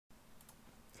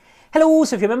Hello,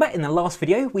 so if you remember in the last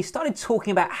video, we started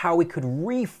talking about how we could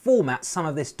reformat some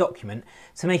of this document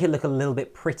to make it look a little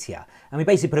bit prettier. And we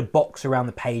basically put a box around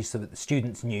the page so that the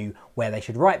students knew where they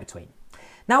should write between.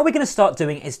 Now what we're going to start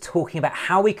doing is talking about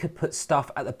how we could put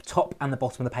stuff at the top and the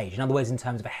bottom of the page. In other words, in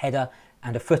terms of a header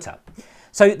and a footer.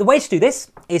 So the way to do this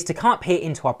is to come up here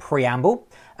into our preamble.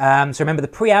 So remember, the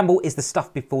preamble is the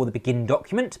stuff before the begin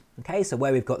document. Okay, so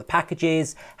where we've got the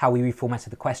packages, how we reformatted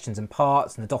the questions and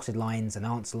parts, and the dotted lines and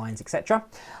answer lines, etc.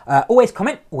 Always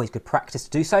comment, always good practice to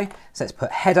do so. So let's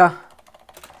put header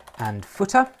and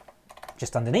footer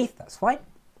just underneath, that's fine.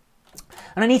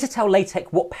 And I need to tell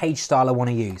LaTeX what page style I want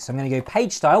to use. So I'm going to go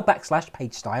page style,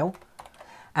 /page style,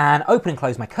 and open and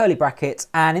close my curly brackets.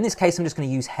 And in this case, I'm just going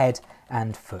to use head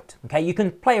and foot. Okay, you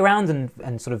can play around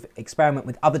and sort of experiment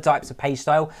with other types of page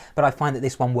style, but I find that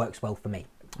this one works well for me.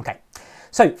 Okay,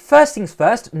 so first things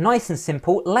first, nice and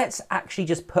simple, let's actually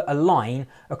just put a line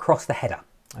across the header.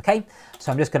 Okay,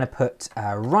 so I'm just going to put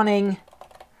running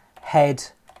head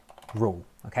rule.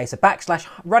 Okay, so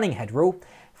 /running head rule.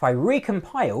 If I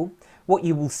recompile, what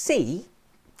you will see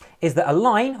is that a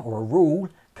line or a rule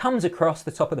comes across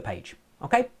the top of the page.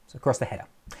 Okay, so across the header.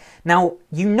 Now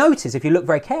you notice, if you look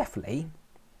very carefully,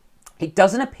 it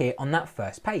doesn't appear on that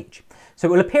first page. So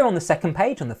it will appear on the second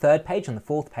page, on the third page, on the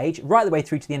fourth page, right the way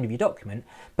through to the end of your document,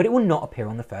 but it will not appear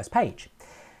on the first page.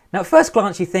 Now at first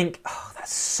glance you think, oh,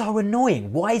 that's so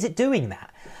annoying, why is it doing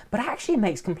that? But actually it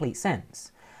makes complete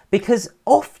sense. Because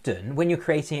often when you're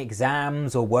creating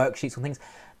exams or worksheets or things,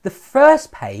 the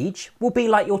first page will be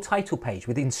like your title page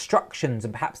with instructions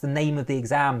and perhaps the name of the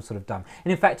exam sort of done.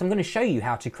 And in fact, I'm going to show you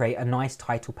how to create a nice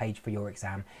title page for your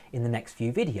exam in the next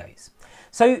few videos.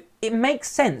 So it makes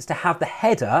sense to have the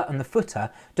header and the footer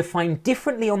defined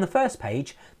differently on the first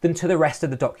page than to the rest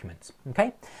of the document.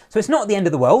 Okay, so it's not the end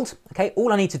of the world. Okay,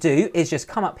 all I need to do is just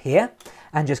come up here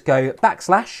and just go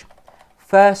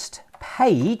 /first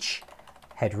page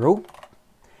head rule.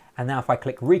 And now if I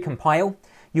click recompile,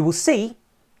 you will see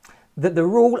that the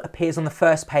rule appears on the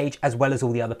first page as well as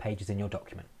all the other pages in your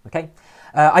document. Okay,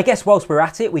 I guess whilst we're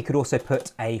at it, we could also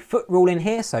put a foot rule in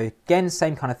here. So again,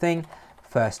 same kind of thing,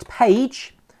 first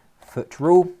page, foot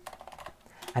rule,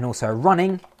 and also a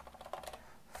running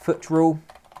foot rule,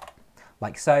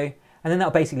 like so. And then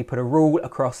that'll basically put a rule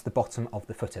across the bottom of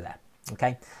the footer there.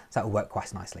 Okay, so that will work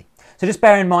quite nicely. So just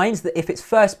bear in mind that if it's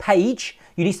first page,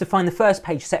 you need to find the first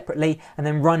page separately, and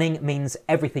then running means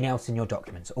everything else in your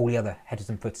document, so all the other headers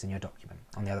and footers in your document,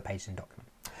 on the other pages in document.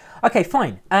 Okay,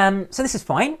 fine. So this is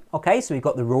fine. Okay, so we've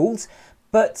got the rules,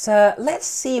 but let's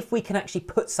see if we can actually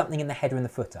put something in the header and the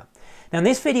footer. Now in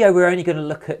this video, we're only going to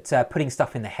look at putting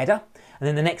stuff in the header, and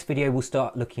then the next video we'll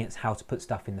start looking at how to put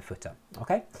stuff in the footer.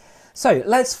 Okay, so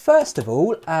let's first of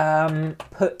all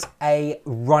put a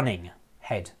running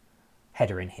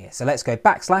header in here. So let's go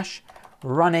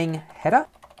 /running header.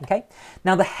 Okay,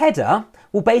 now the header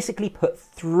will basically put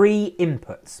 3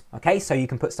 inputs. Okay, so you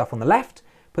can put stuff on the left,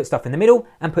 put stuff in the middle,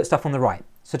 and put stuff on the right.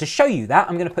 So to show you that,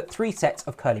 I'm going to put 3 sets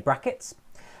of curly brackets,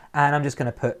 and I'm just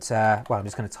going to put I'm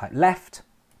just going to type left,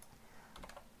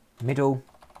 middle,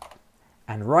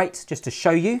 and right, just to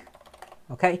show you.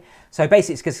 Okay, so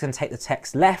basically it's just going to take the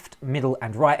text left, middle,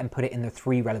 and right and put it in the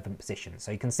 3 relevant positions.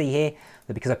 So you can see here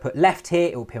that because I put left here,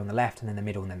 it will appear on the left, and then the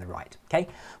middle, and then the right. Okay,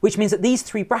 which means that these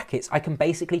 3 brackets I can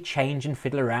basically change and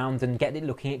fiddle around and get it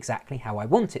looking exactly how I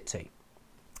want it to.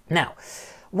 Now,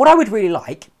 what I would really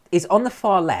like is on the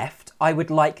far left, I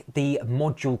would like the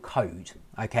module code,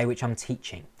 okay, which I'm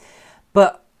teaching.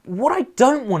 But what I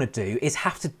don't want to do is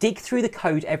have to dig through the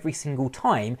code every single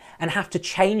time and have to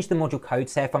change the module code,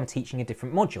 say if I'm teaching a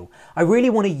different module. I really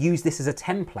want to use this as a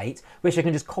template, which I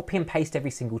can just copy and paste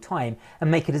every single time and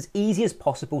make it as easy as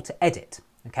possible to edit,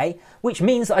 okay? Which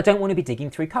means that I don't want to be digging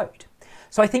through code.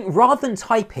 So I think rather than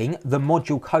typing the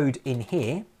module code in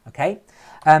here, okay,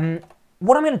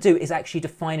 what I'm going to do is actually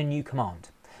define a new command.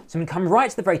 So I'm going to come right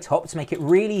to the very top to make it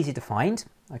really easy to find,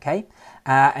 okay?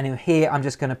 And in here, I'm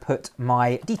just going to put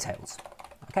my details,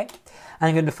 okay? And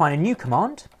I'm going to define a new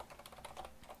command.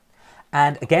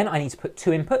 And again, I need to put 2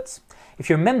 inputs. If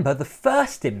you remember, the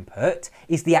first input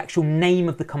is the actual name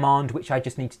of the command, which I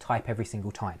just need to type every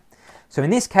single time. So in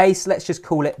this case, let's just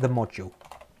call it the module,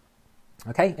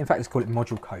 okay? In fact, let's call it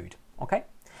module code, okay?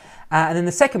 And then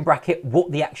the second bracket,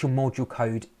 what the actual module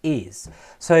code is.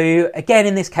 So again,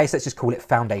 in this case, let's just call it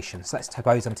foundation. So let's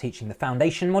suppose I'm teaching the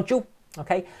foundation module,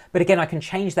 okay? But again, I can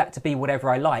change that to be whatever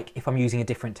I like if I'm using a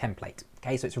different template,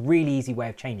 okay? So it's a really easy way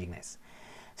of changing this.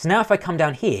 So now if I come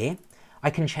down here, I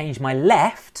can change my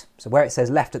left. So where it says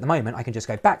left at the moment, I can just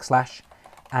go /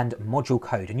 and module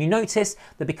code. And you notice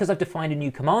that because I've defined a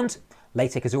new command,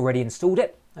 LaTeX has already installed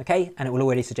it, okay, and it will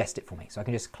already suggest it for me. So I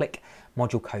can just click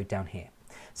module code down here.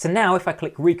 So now if I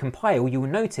click recompile, you will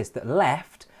notice that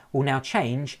left will now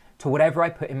change to whatever I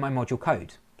put in my module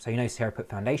code. So you notice here I put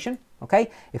foundation, okay?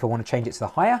 If I want to change it to the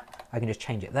higher, I can just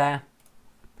change it there.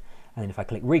 And then if I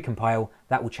click recompile,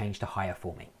 that will change to higher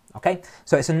for me, okay?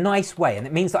 So it's a nice way, and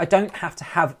it means that I don't have to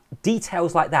have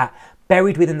details like that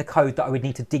buried within the code that I would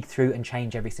need to dig through and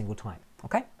change every single time,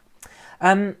 okay?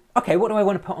 Okay, what do I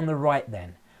want to put on the right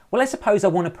then? Well, let's suppose I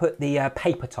want to put the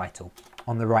paper title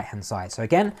on the right-hand side. So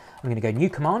again, I'm going to go new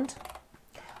command.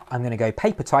 I'm going to go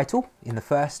paper title in the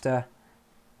first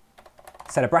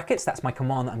set of brackets. That's my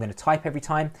command that I'm going to type every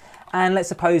time. And let's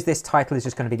suppose this title is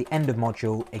just going to be the end of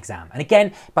module exam. And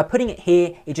again, by putting it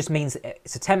here, it just means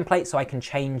it's a template, so I can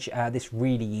change this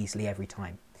really easily every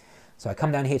time. So I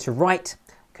come down here to write,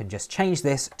 can just change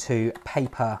this to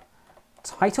paper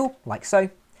title, like so.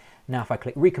 Now if I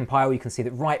click recompile, you can see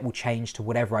that right will change to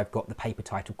whatever I've got the paper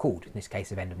title called, in this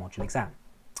case of end of module exam.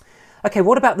 Okay,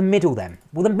 what about the middle then?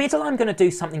 Well, the middle I'm going to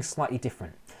do something slightly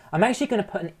different. I'm actually going to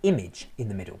put an image in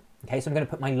the middle. Okay, so I'm going to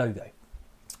put my logo.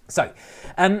 So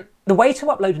the way to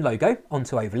upload a logo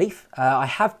onto Overleaf, I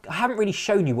haven't really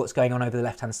shown you what's going on over the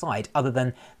left-hand side, other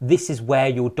than this is where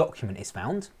your document is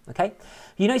found. Okay,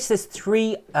 you notice there's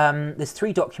three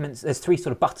documents, there's three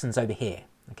sort of buttons over here.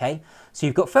 Okay, so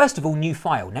you've got first of all new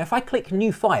file. Now if I click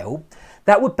new file,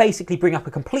 that would basically bring up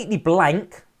a completely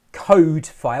blank code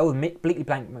file, a completely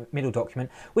blank middle document,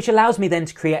 which allows me then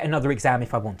to create another exam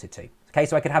if I wanted to. Okay,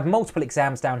 so I could have multiple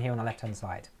exams down here on the left-hand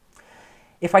side.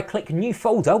 If I click new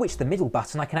folder, which is the middle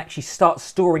button, I can actually start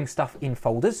storing stuff in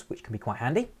folders, which can be quite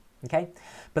handy. Okay,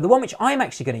 but the one which I'm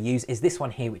actually going to use is this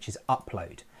one here, which is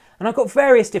upload. And I've got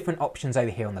various different options over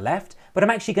here on the left, but I'm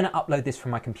actually going to upload this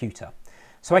from my computer.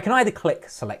 So I can either click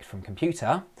select from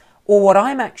computer, or what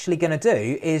I'm actually going to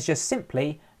do is just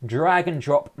simply drag and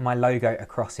drop my logo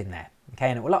across in there. Okay,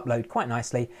 and it will upload quite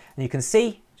nicely. And you can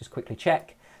see, just quickly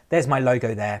check, there's my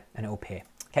logo there and it will appear.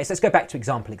 Okay, so let's go back to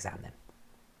example exam then.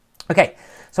 Okay,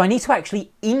 so I need to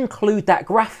actually include that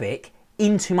graphic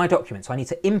into my document. So I need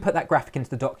to input that graphic into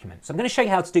the document. So I'm going to show you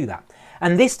how to do that.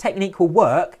 And this technique will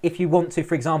work if you want to,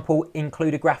 for example,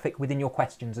 include a graphic within your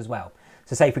questions as well.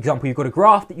 So say, for example, you've got a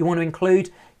graph that you want to include,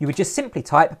 you would just simply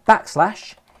type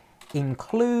 /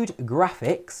 include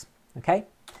graphics, okay?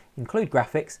 Include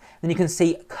graphics, then you can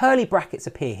see curly brackets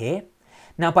appear here.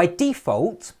 Now by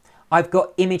default, I've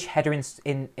got image header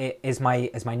as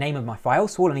my name of my file,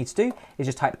 so all I need to do is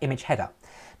just type image header.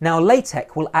 Now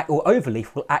LaTeX or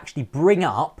Overleaf will actually bring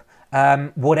up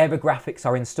whatever graphics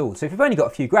are installed. So if you've only got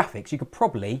a few graphics, you could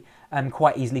probably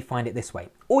quite easily find it this way.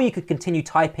 Or you could continue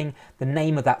typing the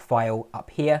name of that file up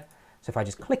here. So if I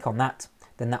just click on that,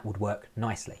 then that would work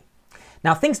nicely.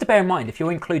 Now, things to bear in mind if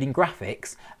you're including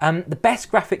graphics, the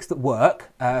best graphics that work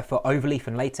for Overleaf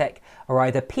and LaTeX are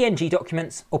either PNG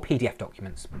documents or PDF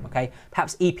documents, okay?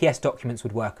 Perhaps EPS documents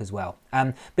would work as well.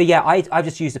 But yeah, I've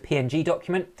just used a PNG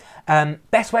document.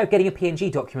 Best way of getting a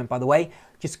PNG document, by the way,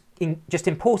 just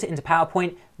import it into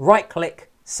PowerPoint,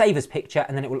 right-click, save as picture,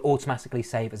 and then it will automatically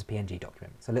save as a PNG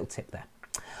document. So a little tip there.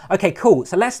 Okay, cool.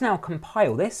 So let's now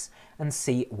compile this and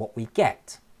see what we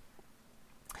get.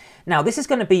 Now this is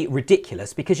going to be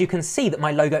ridiculous because you can see that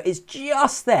my logo is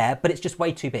just there, but it's just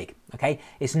way too big, okay?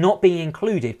 It's not being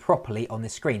included properly on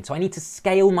this screen, so I need to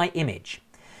scale my image.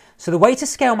 So the way to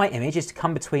scale my image is to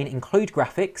come between include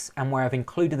graphics and where I've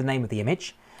included the name of the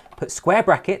image, put square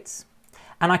brackets,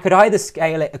 and I could either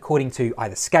scale it according to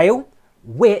either scale,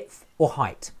 width, or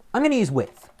height. I'm going to use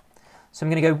width. So I'm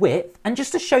going to go width, and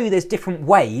just to show you there's different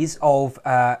ways of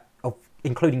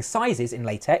including sizes in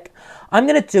LaTeX, I'm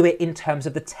going to do it in terms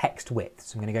of the text width.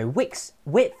 So I'm going to go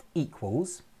width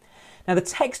equals. Now the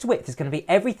text width is going to be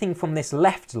everything from this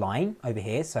left line over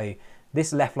here, so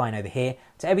this left line over here,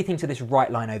 to everything to this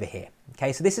right line over here.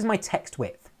 Okay, so this is my text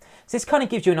width. So this kind of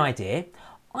gives you an idea.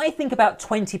 I think about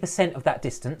 20% of that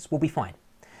distance will be fine.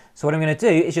 So what I'm going to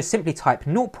do is just simply type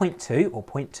 0.2 or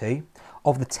 0.2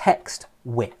 of the text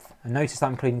width. And notice that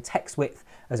I'm including text width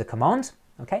as a command,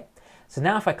 okay? So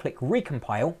now if I click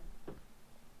recompile,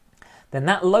 then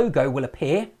that logo will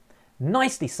appear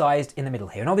nicely sized in the middle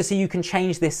here. And obviously you can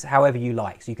change this however you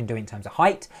like. So you can do it in terms of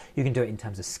height, you can do it in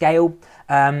terms of scale.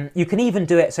 You can even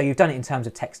do it, so you've done it in terms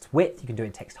of text width, you can do it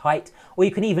in text height, or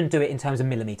you can even do it in terms of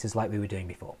millimeters like we were doing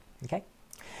before, okay?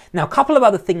 Now a couple of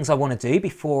other things I want to do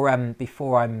before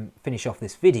I finish off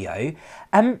this video.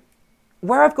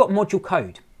 Where I've got module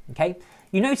code, okay?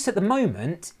 You notice at the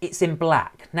moment it's in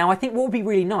black. Now I think what would be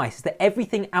really nice is that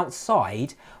everything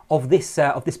outside of this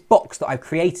box that I've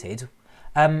created,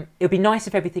 it would be nice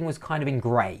if everything was kind of in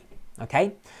grey.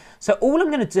 Okay, so all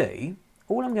I'm going to do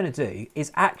all I'm going to do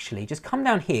is actually just come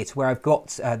down here to where I've got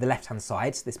the left-hand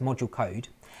side, so this module code,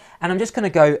 and I'm just going to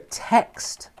go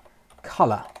text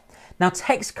color. Now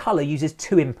text color uses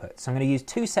two inputs. I'm going to use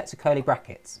two sets of curly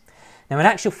brackets. Now in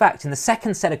actual fact, in the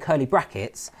second set of curly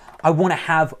brackets, I want to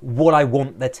have what I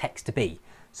want the text to be.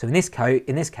 So in this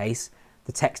case,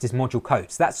 the text is module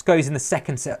code. So that goes in the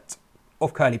second set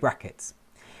of curly brackets.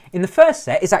 In the first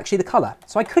set is actually the color.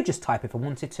 So I could just type, if I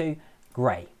wanted to,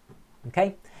 gray.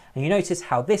 Okay? And you notice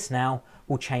how this now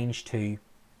will change to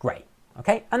grey,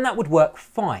 okay? And that would work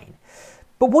fine.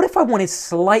 But what if I wanted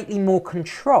slightly more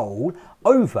control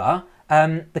over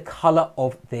the colour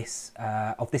of this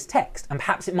text? And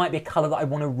perhaps it might be a colour that I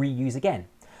want to reuse again.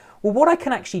 Well, what I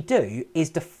can actually do is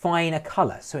define a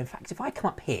colour. So in fact, if I come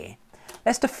up here,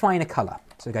 let's define a colour.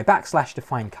 So go /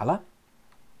 define colour.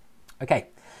 Okay,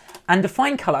 and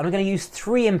define colour, I'm going to use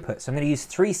three inputs. I'm going to use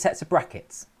three sets of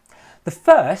brackets. The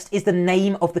first is the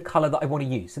name of the colour that I want to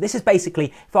use. So this is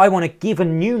basically, if I want to give a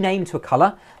new name to a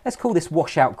colour, let's call this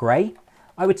washout grey,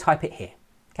 I would type it here,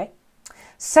 okay?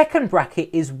 Second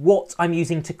bracket is what I'm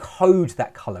using to code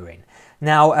that colour in.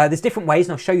 Now, there's different ways,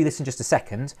 and I'll show you this in just a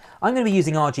second. I'm going to be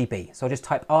using RGB, so I'll just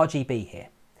type RGB here.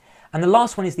 And the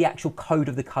last one is the actual code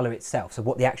of the colour itself, so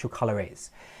what the actual colour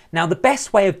is. Now, the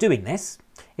best way of doing this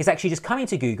is actually just coming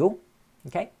to Google,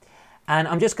 okay? And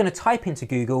I'm just going to type into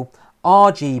Google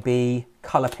RGB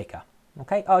colour picker,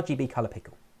 okay, RGB colour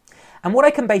picker. And what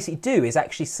I can basically do is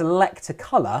actually select a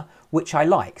colour which I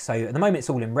like. So at the moment it's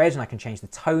all in red, and I can change the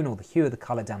tone or the hue of the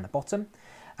colour down the bottom.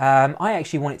 I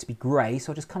actually want it to be grey,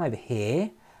 so I'll just come over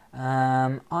here.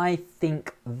 I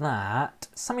think that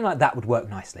something like that would work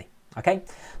nicely, okay?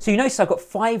 So you notice I've got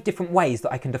 5 different ways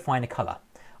that I can define a colour.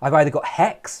 I've either got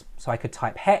hex, so I could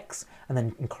type hex and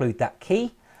then include that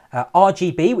key.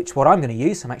 RGB, which is what I'm going to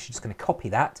use, so I'm actually just going to copy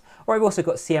that. Or I've also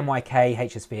got CMYK,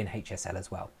 HSV and HSL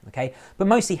as well, okay? But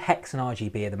mostly hex and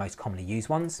RGB are the most commonly used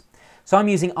ones. So I'm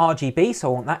using RGB, so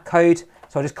I want that code.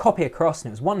 So I'll just copy across,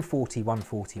 and it was 140,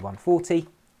 140, 140.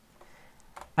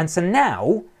 And so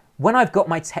now, when I've got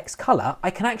my text colour, I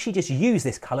can actually just use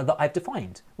this colour that I've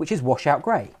defined, which is washout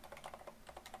grey.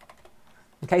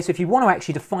 Okay, so if you want to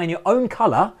actually define your own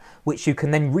colour, which you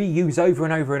can then reuse over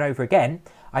and over and over again,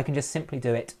 I can just simply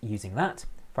do it using that.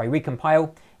 If I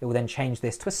recompile, it will then change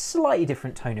this to a slightly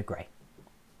different tone of grey.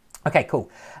 Okay,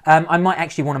 cool. I might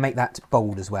actually want to make that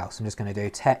bold as well. So I'm just going to do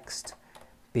text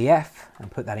BF and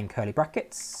put that in curly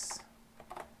brackets.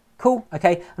 Cool,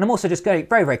 okay. And I'm also just going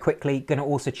very, very quickly going to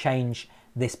also change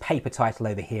this paper title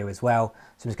over here as well.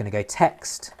 So I'm just going to go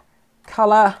text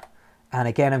colour. And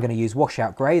again, I'm going to use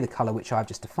washout grey, the colour which I've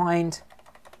just defined.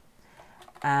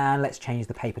 And let's change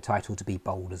the paper title to be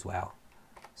bold as well.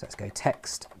 So let's go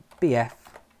text BF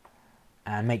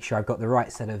and make sure I've got the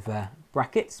right set of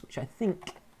brackets, which I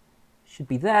think should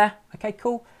be there. Okay,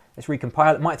 cool. Let's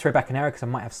recompile. It might throw back an error because I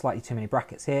might have slightly too many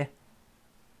brackets here.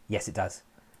 Yes, it does.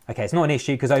 Okay, it's not an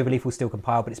issue because Overleaf will still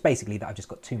compile, but it's basically that I've just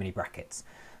got too many brackets.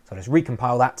 So I'll just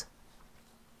recompile that.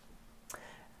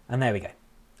 And there we go.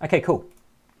 Okay, cool.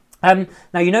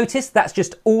 Now you notice that's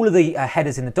just all of the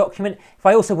headers in the document. If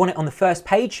I also want it on the first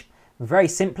page, very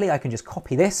simply I can just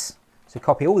copy this. So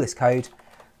copy all this code,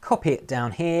 copy it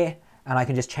down here, and I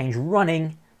can just change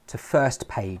running to first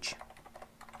page.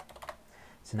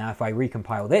 So now if I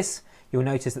recompile this, you'll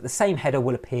notice that the same header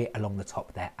will appear along the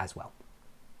top there as well,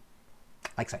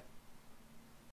 like so.